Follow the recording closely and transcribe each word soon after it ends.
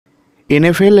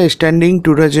NFL standing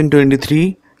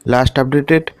 2023 last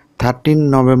updated 13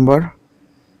 November.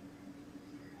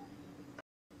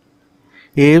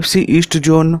 AFC East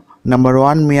Zone number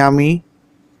 1 Miami,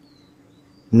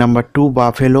 number 2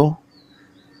 Buffalo,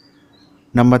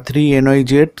 number 3 NY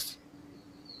Jets,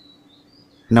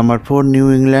 number 4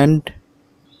 New England.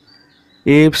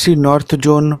 AFC North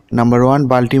Zone number 1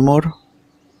 Baltimore,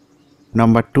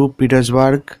 number 2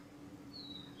 Pittsburgh,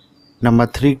 number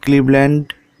 3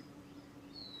 Cleveland,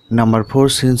 number 4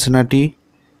 Cincinnati.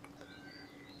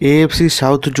 AFC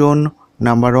South Zone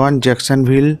number 1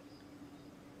 Jacksonville,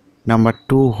 number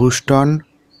 2 Houston,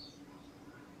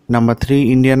 number 3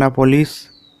 Indianapolis,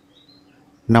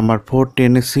 number 4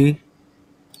 Tennessee.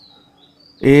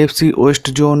 AFC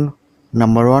West Zone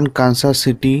number 1 Kansas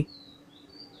City,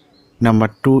 number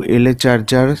 2 LA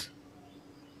Chargers,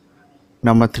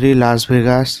 number 3 Las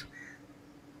Vegas,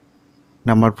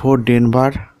 number 4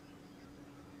 Denver.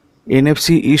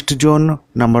 NFC East Zone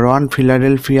number 1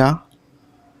 Philadelphia,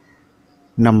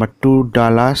 number 2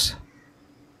 Dallas,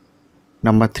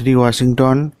 number 3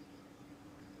 Washington,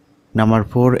 number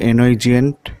 4 NY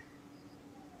Giant.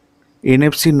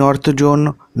 NFC North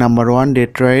Zone number 1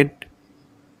 Detroit,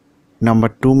 number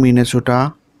 2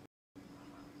 Minnesota,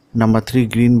 number 3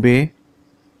 Green Bay,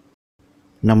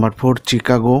 number 4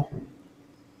 Chicago.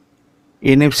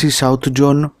 NFC South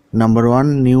Zone number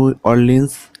 1 New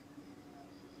Orleans,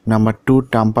 number 2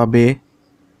 Tampa Bay,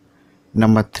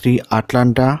 number 3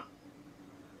 Atlanta,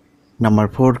 number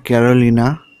 4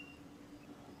 Carolina.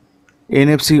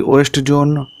 NFC West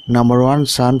Zone number 1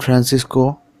 San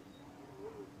Francisco,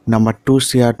 number 2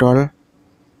 Seattle,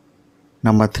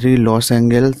 number 3 Los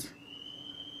Angeles,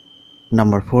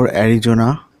 number 4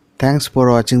 Arizona. Thanks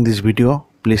for watching this video.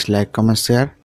 Please like, comment, share.